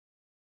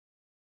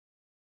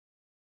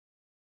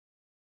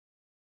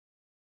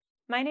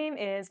My name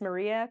is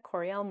Maria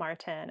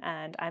Coryell-Martin,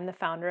 and I'm the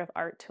founder of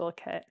Art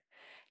Toolkit.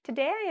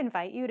 Today, I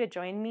invite you to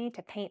join me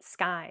to paint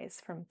skies,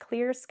 from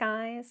clear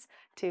skies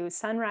to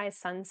sunrise,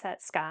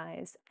 sunset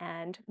skies,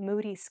 and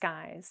moody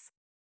skies.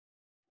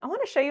 I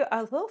want to show you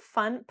a little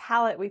fun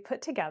palette we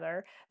put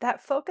together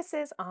that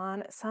focuses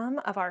on some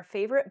of our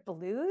favorite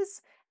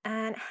blues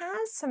and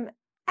has some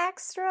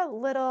extra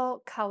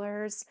little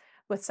colors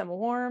with some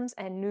warms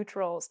and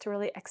neutrals to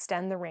really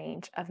extend the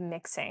range of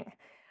mixing.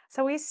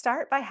 So we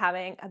start by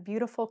having a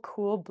beautiful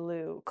cool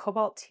blue,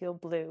 cobalt teal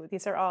blue.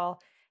 These are all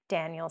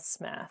Daniel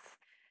Smith.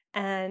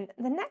 And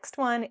the next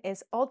one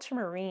is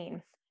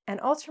ultramarine.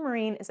 And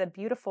ultramarine is a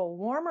beautiful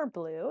warmer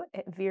blue.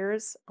 It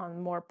veers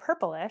on more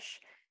purplish.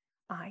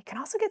 You can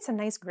also get some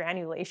nice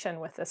granulation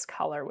with this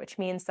color, which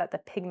means that the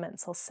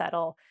pigments will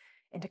settle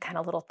into kind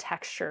of little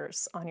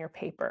textures on your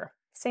paper.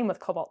 Same with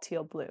cobalt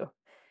teal blue.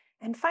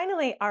 And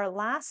finally, our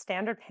last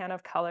standard pan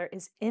of color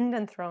is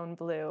Indanthrone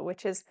blue,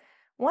 which is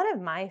one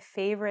of my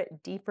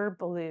favorite deeper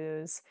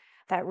blues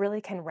that really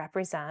can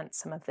represent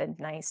some of the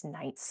nice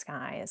night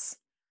skies.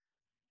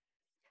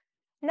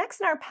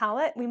 Next in our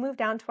palette, we move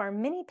down to our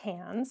mini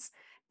pans,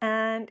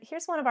 and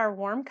here's one of our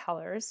warm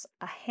colors,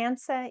 a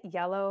Hansa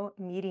yellow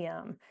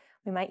medium.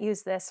 We might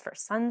use this for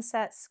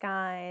sunset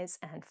skies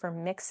and for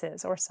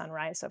mixes or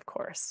sunrise, of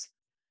course.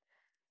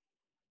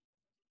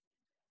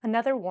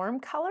 Another warm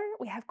color,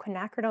 we have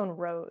Quinacridone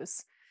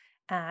rose.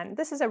 And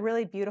this is a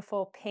really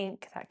beautiful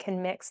pink that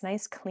can mix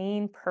nice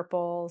clean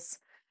purples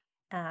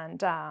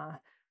and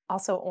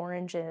also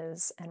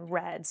oranges and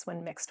reds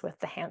when mixed with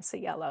the Hansa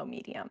yellow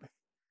medium.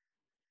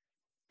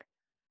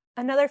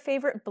 Another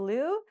favorite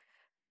blue,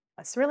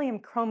 a Cerulean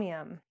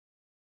Chromium.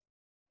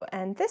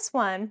 And this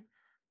one,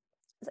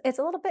 it's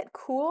a little bit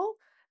cool,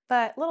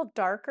 but a little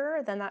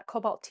darker than that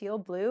cobalt teal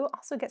blue.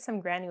 Also get some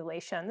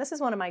granulation. This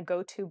is one of my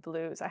go-to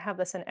blues. I have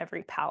this in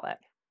every palette.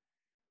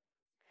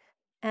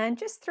 And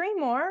just three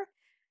more.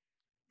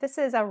 This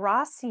is a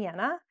raw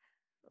sienna,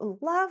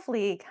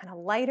 lovely kind of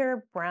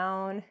lighter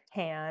brown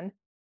tan.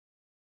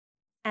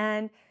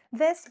 And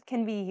this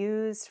can be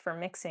used for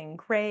mixing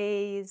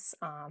grays.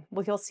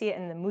 Well, you'll see it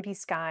in the Moody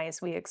Skies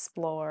we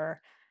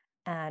explore,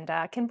 and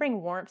can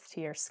bring warmth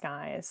to your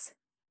skies.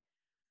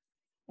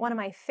 One of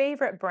my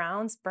favorite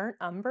browns, burnt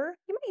umber.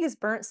 You might use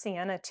burnt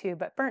sienna too,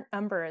 but burnt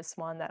umber is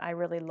one that I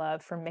really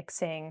love for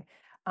mixing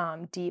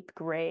deep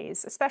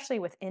grays, especially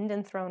with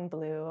Indanthrone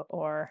blue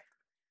or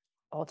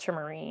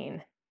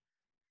ultramarine.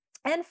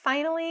 And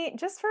finally,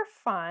 just for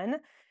fun,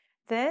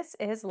 this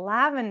is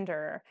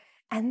lavender.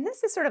 And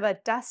this is sort of a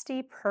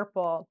dusty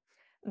purple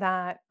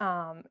that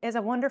is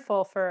a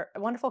wonderful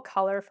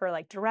color for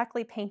like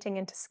directly painting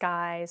into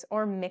skies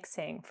or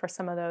mixing for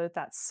some of those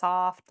that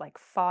soft, like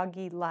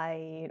foggy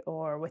light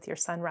or with your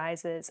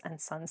sunrises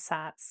and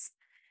sunsets.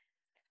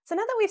 So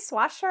now that we've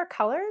swatched our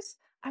colors,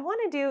 I want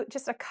to do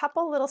just a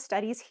couple little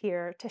studies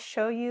here to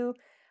show you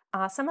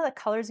some of the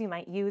colors you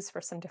might use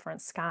for some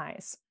different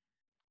skies.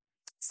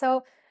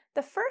 So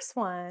the first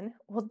one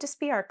will just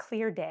be our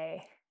clear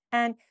day.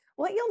 And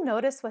what you'll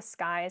notice with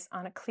skies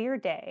on a clear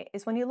day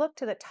is when you look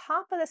to the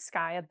top of the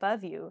sky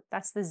above you,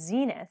 that's the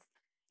zenith,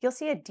 you'll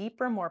see a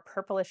deeper, more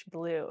purplish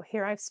blue.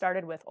 Here I've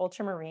started with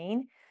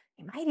ultramarine.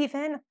 You might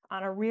even,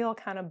 on a real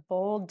kind of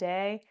bold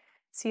day,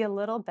 see a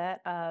little bit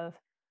of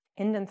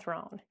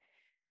Indanthrone.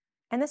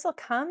 And this will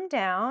come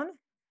down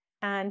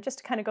and just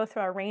to kind of go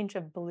through our range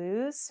of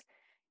blues.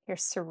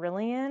 Here's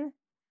Cerulean.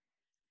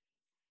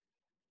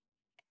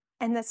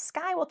 And the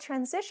sky will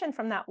transition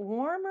from that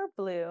warmer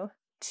blue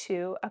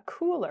to a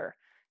cooler.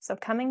 So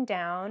coming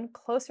down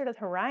closer to the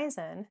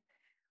horizon,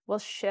 we'll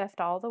shift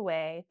all the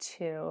way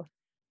to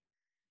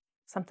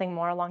something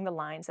more along the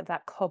lines of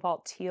that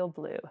cobalt teal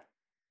blue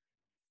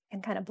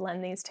and kind of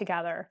blend these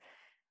together.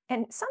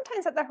 And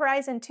sometimes at the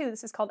horizon too,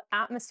 this is called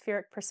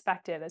atmospheric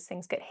perspective. As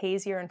things get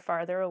hazier and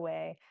farther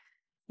away,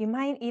 you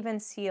might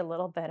even see a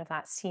little bit of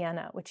that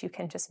sienna, which you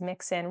can just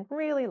mix in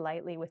really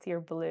lightly with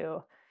your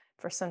blue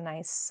for some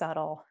nice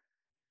subtle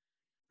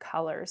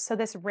colors. So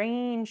this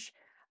range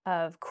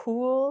of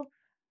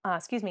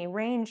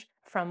range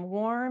from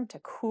warm to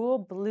cool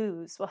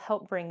blues will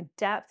help bring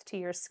depth to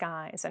your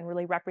skies and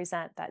really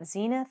represent that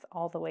zenith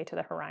all the way to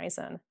the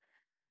horizon.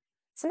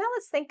 So now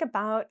let's think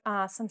about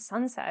some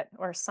sunset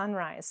or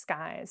sunrise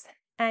skies.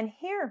 And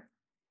here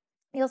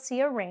you'll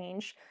see a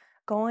range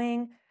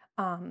going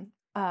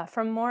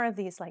from more of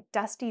these like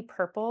dusty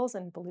purples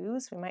and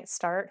blues. We might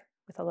start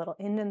with a little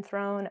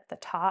Indanthrone at the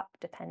top,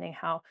 depending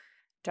how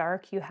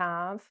dark you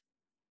have.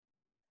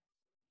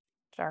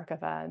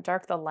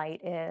 Dark the light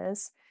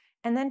is,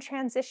 and then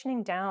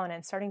transitioning down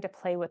and starting to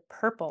play with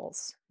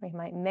purples. We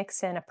might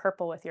mix in a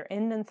purple with your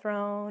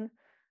Indanthrone,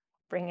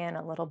 bring in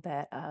a little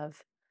bit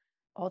of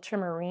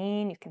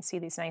ultramarine. You can see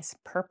these nice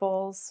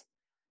purples.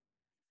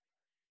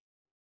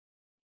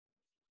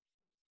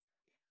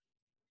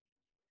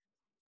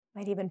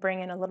 Might even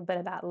bring in a little bit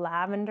of that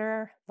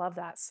lavender. Love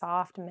that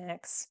soft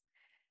mix.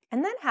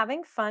 And then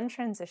having fun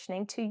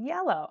transitioning to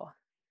yellow.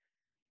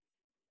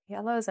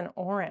 Yellows and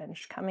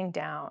orange coming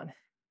down.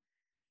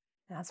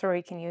 That's where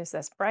we can use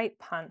this bright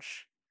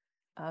punch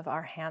of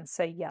our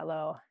Hansa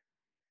yellow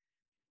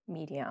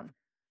medium.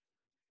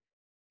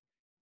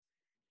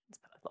 Let's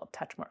put a little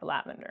touch more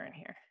lavender in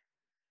here.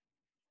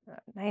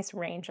 A nice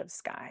range of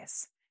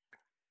skies.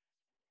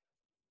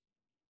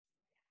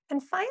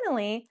 And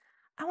finally,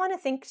 I want to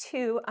think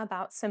too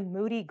about some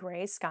moody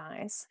gray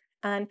skies.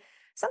 And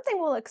something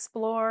we'll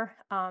explore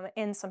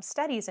in some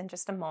studies in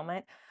just a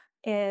moment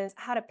is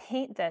how to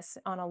paint this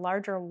on a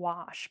larger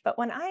wash. But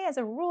as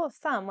a rule of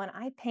thumb, when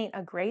I paint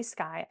a gray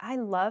sky, I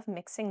love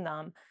mixing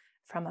them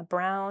from a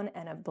brown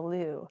and a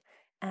blue.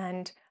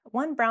 And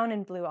one brown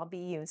and blue I'll be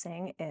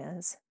using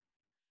is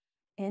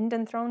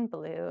Indanthrone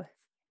blue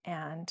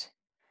and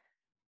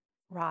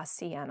raw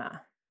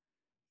sienna.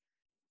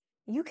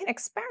 You can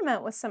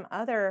experiment with some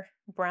other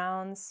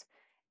browns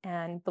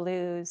and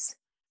blues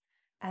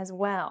as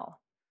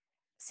well,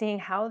 seeing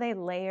how they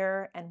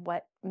layer and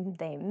what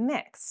they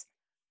mix.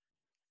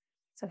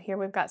 So here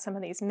we've got some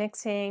of these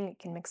mixing. You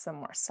can mix them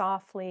more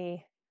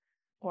softly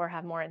or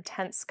have more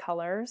intense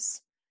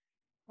colors,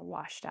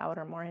 washed out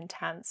or more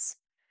intense.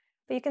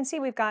 But you can see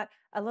we've got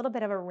a little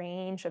bit of a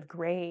range of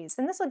grays,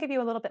 and this will give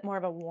you a little bit more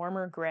of a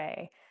warmer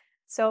gray.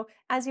 So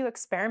as you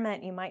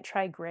experiment, you might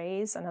try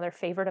grays. Another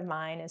favorite of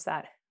mine is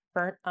that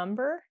burnt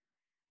umber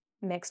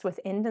mixed with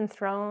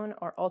Indanthrone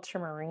or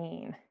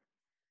ultramarine.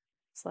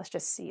 So let's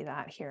just see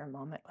that here a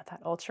moment with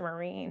that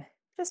ultramarine,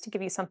 just to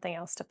give you something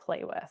else to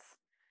play with.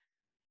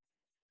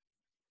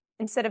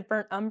 Instead of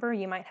burnt umber,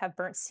 you might have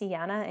burnt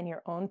sienna in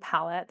your own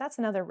palette. That's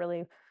another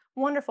really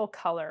wonderful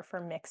color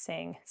for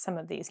mixing some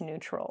of these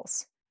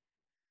neutrals.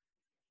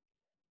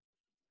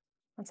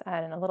 Let's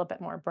add in a little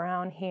bit more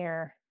brown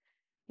here.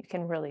 You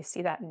can really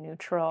see that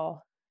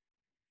neutral,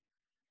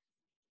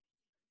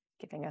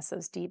 giving us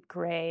those deep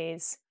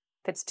grays.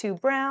 If it's too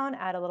brown,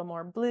 add a little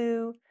more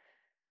blue.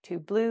 Too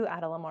blue,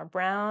 add a little more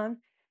brown.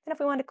 And if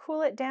we want to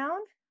cool it down,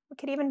 we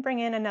could even bring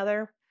in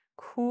another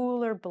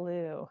cooler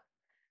blue,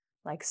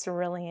 like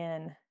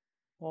Cerulean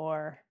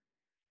or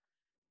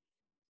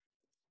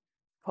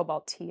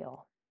Cobalt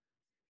Teal.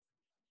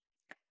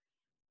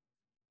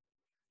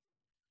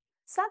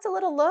 So that's a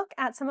little look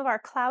at some of our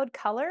cloud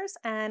colors,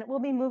 and we'll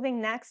be moving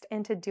next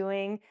into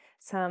doing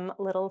some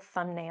little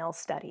thumbnail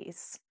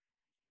studies.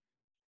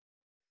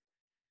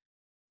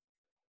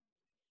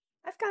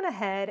 I've gone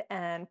ahead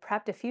and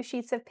prepped a few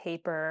sheets of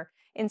paper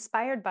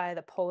inspired by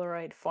the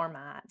Polaroid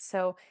format.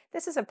 So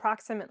this is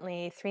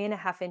approximately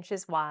 3.5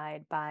 inches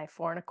wide by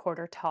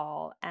 4.25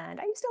 tall, and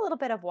I used a little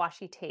bit of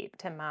washi tape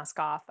to mask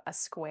off a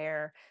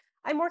square.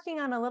 I'm working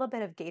on a little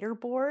bit of gator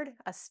board,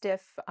 a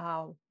stiff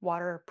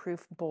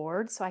waterproof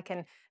board, so I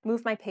can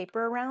move my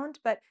paper around,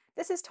 but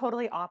this is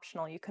totally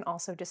optional. You can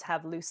also just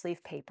have loose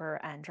leaf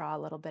paper and draw a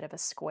little bit of a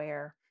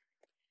square.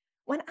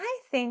 When I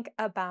think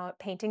about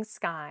painting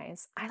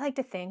skies, I like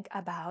to think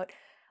about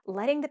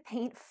letting the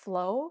paint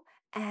flow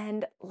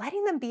and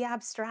letting them be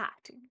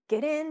abstract.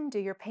 Get in, do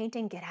your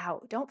painting, get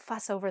out. Don't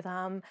fuss over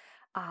them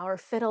or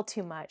fiddle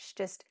too much.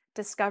 Just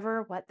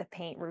discover what the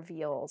paint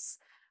reveals.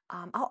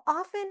 I'll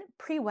often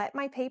pre-wet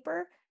my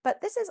paper, but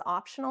this is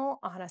optional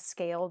on a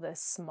scale this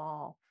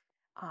small.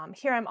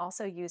 Here I'm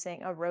also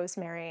using a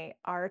Rosemary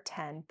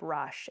R10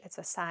 brush. It's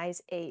a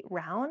size 8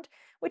 round,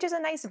 which is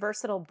a nice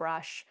versatile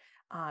brush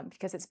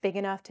because it's big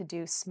enough to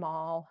do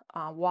small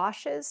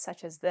washes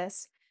such as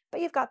this,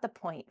 but you've got the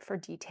point for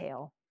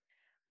detail.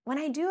 When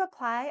I do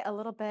apply a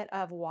little bit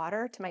of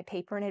water to my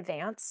paper in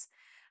advance,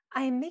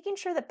 I'm making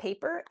sure the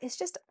paper is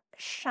just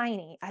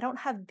shiny. I don't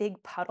have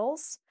big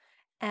puddles,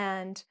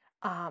 and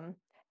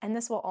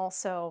this will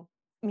also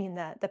mean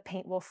that the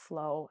paint will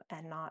flow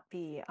and not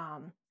be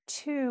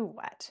too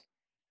wet.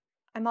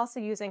 I'm also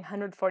using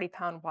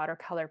 140-pound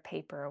watercolor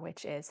paper,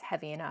 which is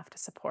heavy enough to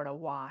support a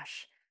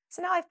wash.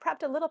 So now I've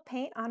prepped a little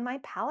paint on my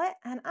palette,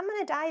 and I'm going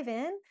to dive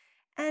in.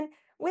 And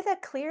with a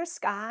clear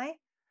sky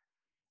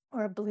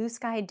or a blue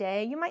sky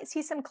day, you might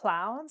see some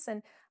clouds,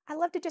 and I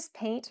love to just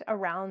paint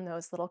around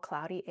those little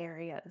cloudy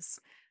areas.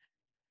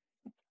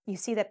 You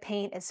see that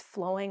paint is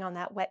flowing on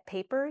that wet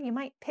paper. You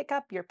might pick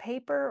up your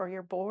paper or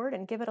your board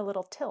and give it a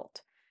little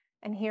tilt.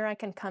 And here I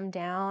can come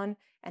down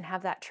and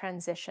have that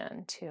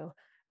transition to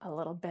a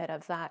little bit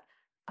of that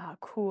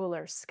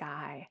cooler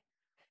sky.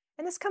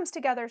 And this comes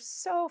together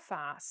so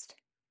fast.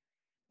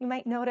 You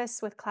might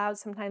notice with clouds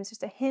sometimes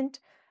just a hint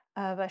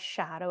of a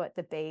shadow at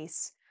the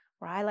base,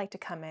 where I like to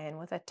come in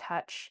with a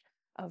touch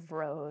of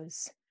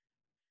rose.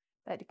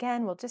 But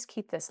again, we'll just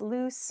keep this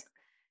loose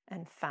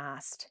and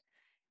fast.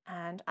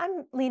 And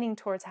I'm leaning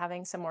towards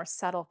having some more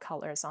subtle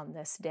colors on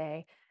this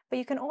day, but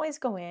you can always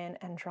go in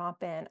and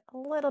drop in a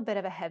little bit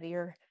of a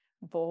heavier,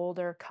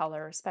 bolder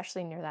color,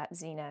 especially near that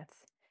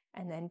zenith,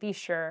 and then be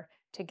sure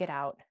to get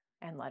out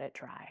and let it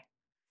dry.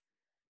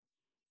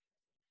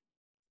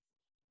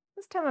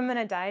 This time I'm going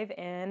to dive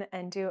in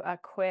and do a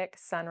quick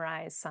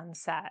sunrise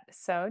sunset.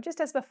 So just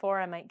as before,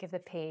 I might give the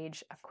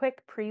page a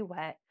quick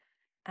pre-wet,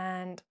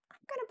 and I'm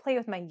going to play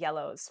with my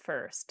yellows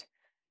first,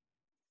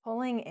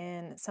 pulling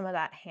in some of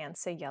that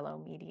Hansa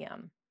yellow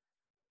medium.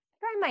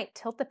 Here I might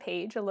tilt the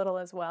page a little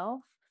as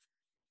well.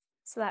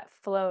 so that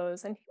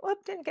flows. And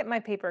whoop, didn't get my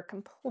paper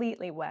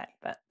completely wet,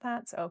 but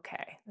that's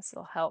okay. This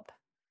will help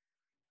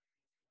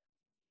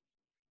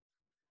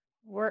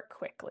work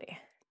quickly.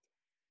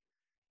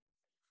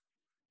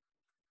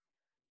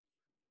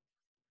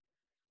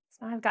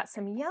 So now I've got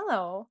some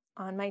yellow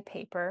on my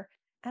paper,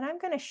 and I'm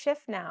going to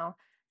shift now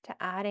to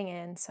adding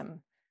in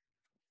some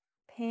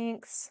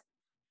pinks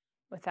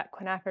with that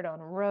quinacridone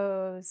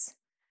rose.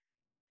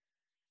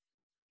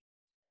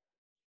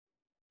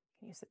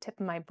 Use the tip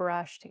of my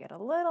brush to get a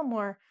little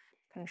more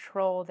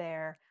control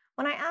there.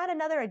 When I add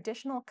another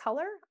additional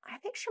color, I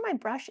make sure my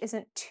brush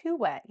isn't too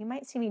wet. You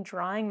might see me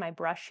drying my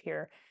brush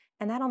here,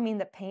 and that'll mean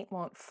the paint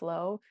won't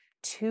flow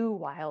too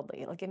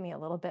wildly. It'll give me a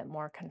little bit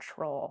more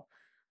control.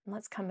 And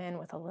let's come in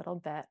with a little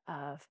bit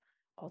of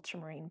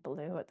ultramarine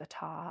blue at the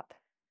top.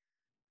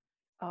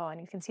 Oh, and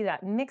you can see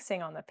that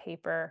mixing on the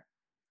paper,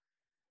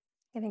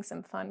 giving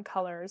some fun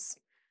colors.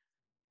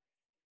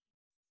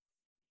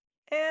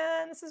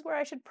 And this is where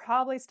I should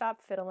probably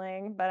stop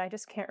fiddling, but I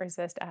just can't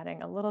resist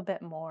adding a little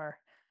bit more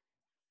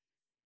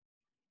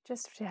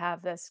just to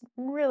have this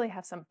really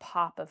have some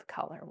pop of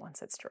color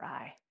once it's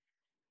dry.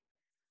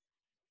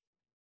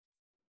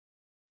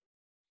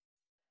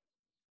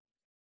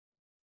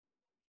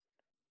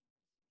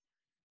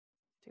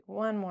 Do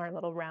one more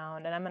little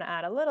round, and I'm going to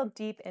add a little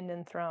deep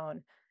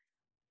Indanthrone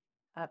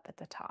up at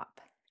the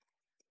top.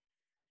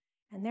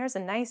 And there's a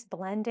nice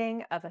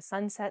blending of a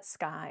sunset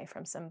sky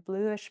from some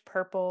bluish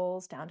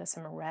purples down to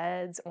some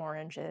reds,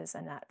 oranges,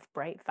 and that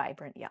bright,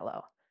 vibrant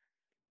yellow.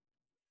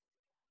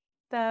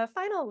 The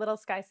final little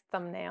sky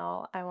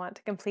thumbnail I want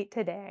to complete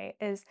today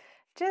is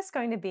just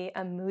going to be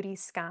a moody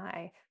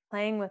sky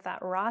playing with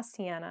that raw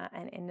sienna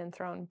and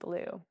Indanthrone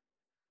blue.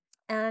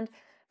 And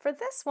for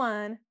this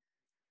one,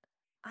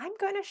 I'm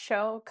going to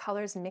show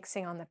colors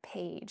mixing on the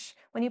page.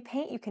 When you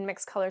paint, you can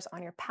mix colors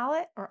on your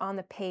palette or on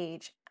the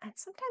page. And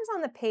sometimes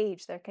on the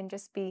page, there can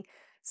just be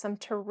some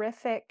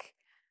terrific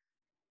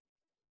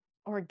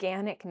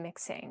organic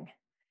mixing.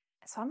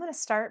 So I'm going to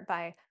start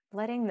by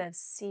letting the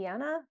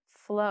sienna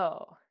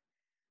flow.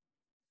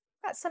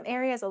 Got some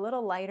areas a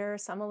little lighter,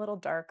 some a little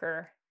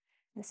darker.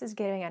 This is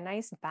giving a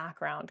nice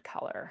background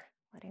color,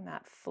 letting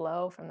that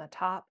flow from the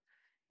top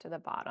to the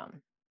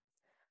bottom.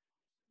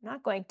 I'm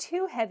not going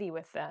too heavy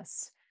with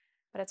this,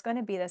 but it's going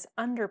to be this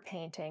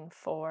underpainting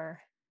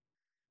for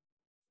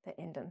the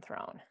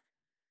Indanthrone.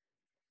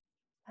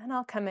 And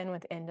I'll come in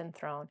with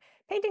Indanthrone.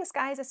 Painting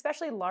skies,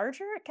 especially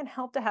larger, it can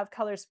help to have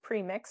colors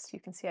pre-mixed. You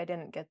can see I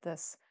didn't get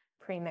this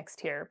pre-mixed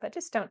here, but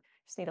just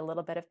need a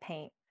little bit of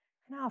paint.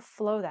 And I'll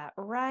flow that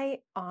right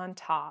on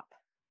top.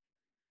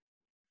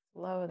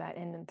 Flow that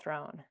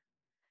Indanthrone.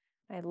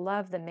 I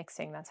love the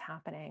mixing that's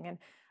happening. And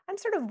I'm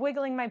sort of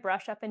wiggling my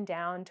brush up and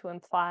down to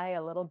imply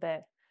a little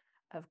bit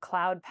of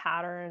cloud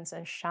patterns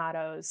and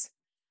shadows.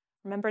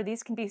 Remember,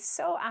 these can be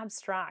so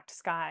abstract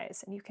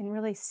skies, and you can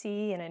really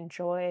see and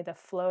enjoy the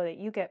flow that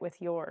you get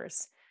with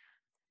yours.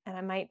 And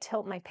I might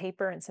tilt my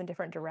paper in some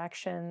different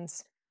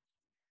directions.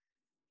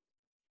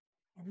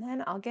 And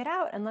then I'll get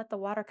out and let the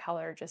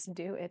watercolor just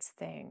do its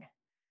thing.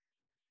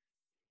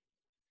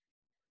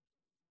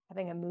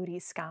 Having a moody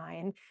sky.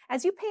 And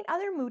as you paint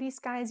other moody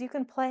skies, you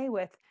can play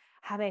with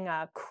having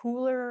a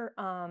cooler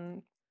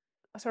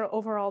sort of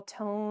overall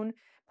tone,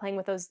 playing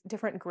with those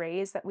different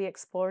grays that we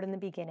explored in the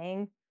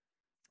beginning,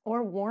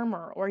 or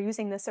warmer, or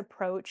using this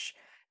approach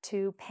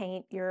to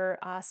paint your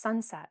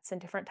sunsets and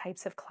different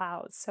types of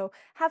clouds. So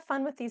have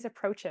fun with these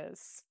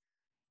approaches.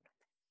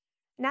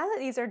 Now that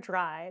these are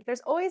dry,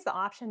 there's always the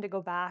option to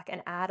go back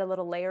and add a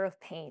little layer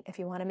of paint if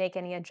you want to make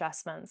any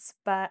adjustments.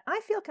 But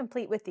I feel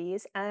complete with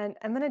these, and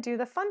I'm going to do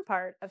the fun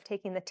part of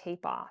taking the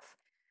tape off.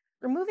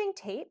 Removing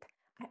tape,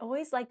 I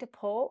always like to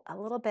pull a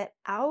little bit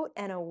out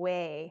and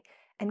away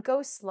and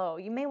go slow.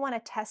 You may want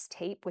to test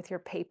tape with your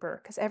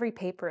paper because every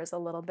paper is a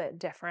little bit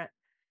different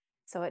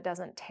so it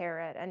doesn't tear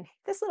it. And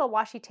this little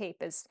washi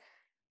tape is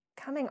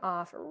coming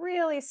off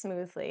really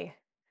smoothly.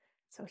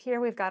 So here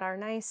we've got our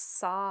nice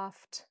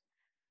soft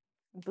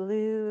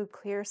blue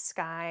clear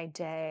sky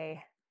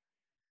day.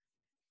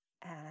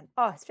 And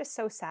oh, it's just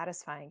so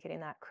satisfying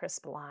getting that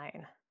crisp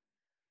line.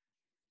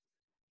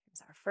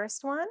 Here's our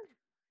first one.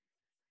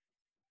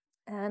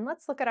 And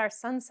let's look at our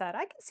sunset.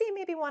 I can see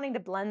maybe wanting to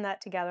blend that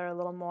together a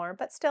little more,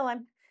 but still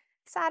I'm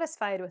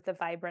satisfied with the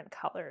vibrant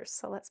colors.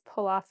 So let's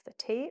pull off the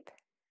tape.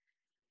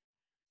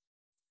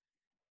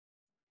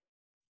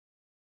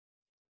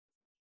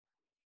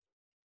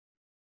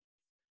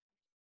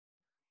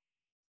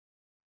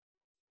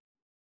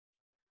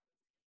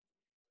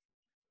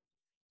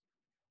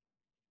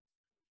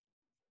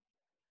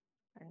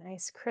 Our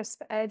nice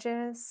crisp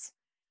edges.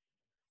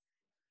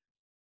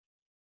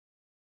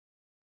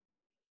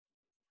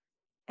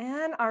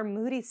 And our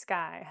moody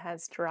sky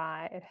has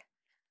dried.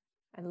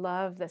 I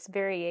love this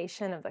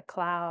variation of the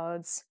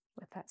clouds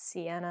with that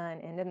sienna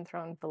and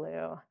Indanthrone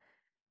blue.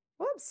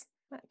 Whoops,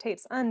 that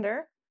tape's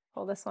under.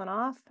 Pull this one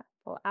off,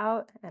 pull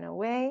out and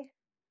away.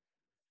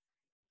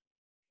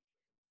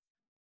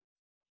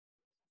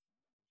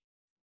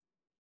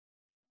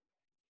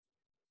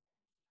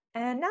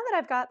 And now that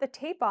I've got the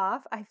tape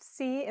off, I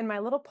see in my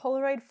little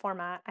Polaroid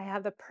format, I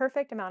have the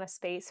perfect amount of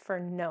space for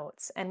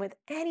notes. And with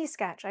any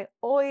sketch, I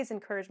always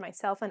encourage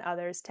myself and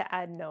others to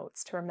add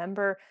notes to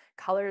remember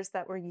colors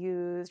that were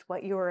used,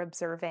 what you were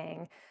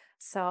observing.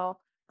 So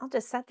I'll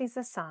just set these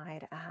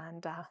aside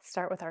and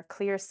start with our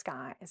clear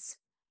skies.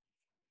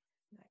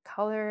 The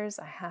colors,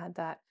 I had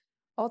that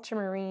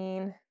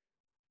ultramarine,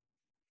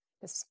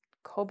 this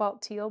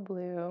cobalt teal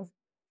blue,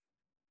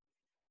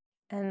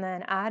 and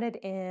then added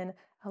in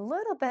a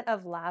little bit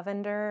of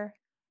lavender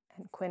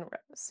and quin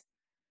rose.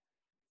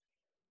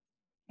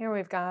 Here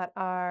we've got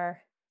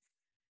our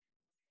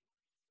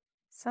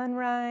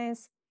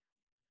sunrise,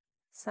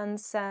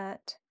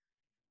 sunset,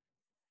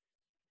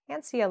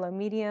 fancy yellow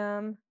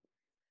medium.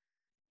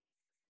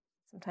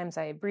 Sometimes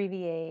I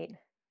abbreviate,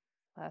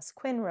 plus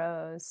quin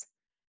rose,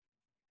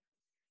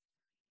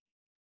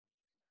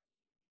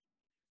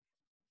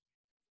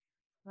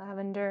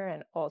 lavender,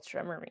 and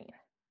ultramarine.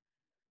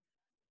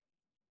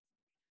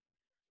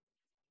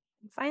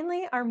 And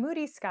finally, our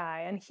Moody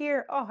Sky. And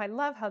here, oh, I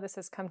love how this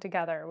has come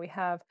together. We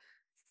have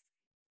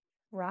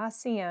raw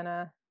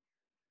sienna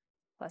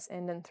plus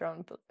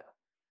Indanthrone blue.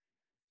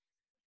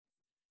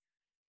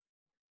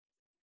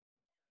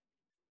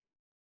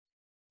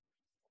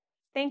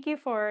 Thank you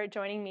for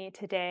joining me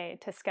today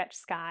to sketch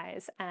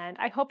skies, and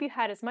I hope you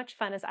had as much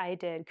fun as I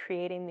did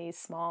creating these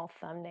small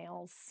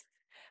thumbnails.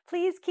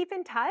 Please keep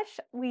in touch.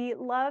 We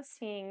love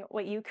seeing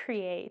what you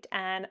create,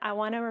 and I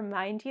want to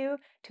remind you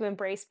to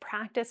embrace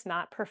practice,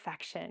 not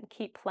perfection.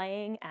 Keep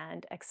playing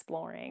and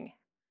exploring.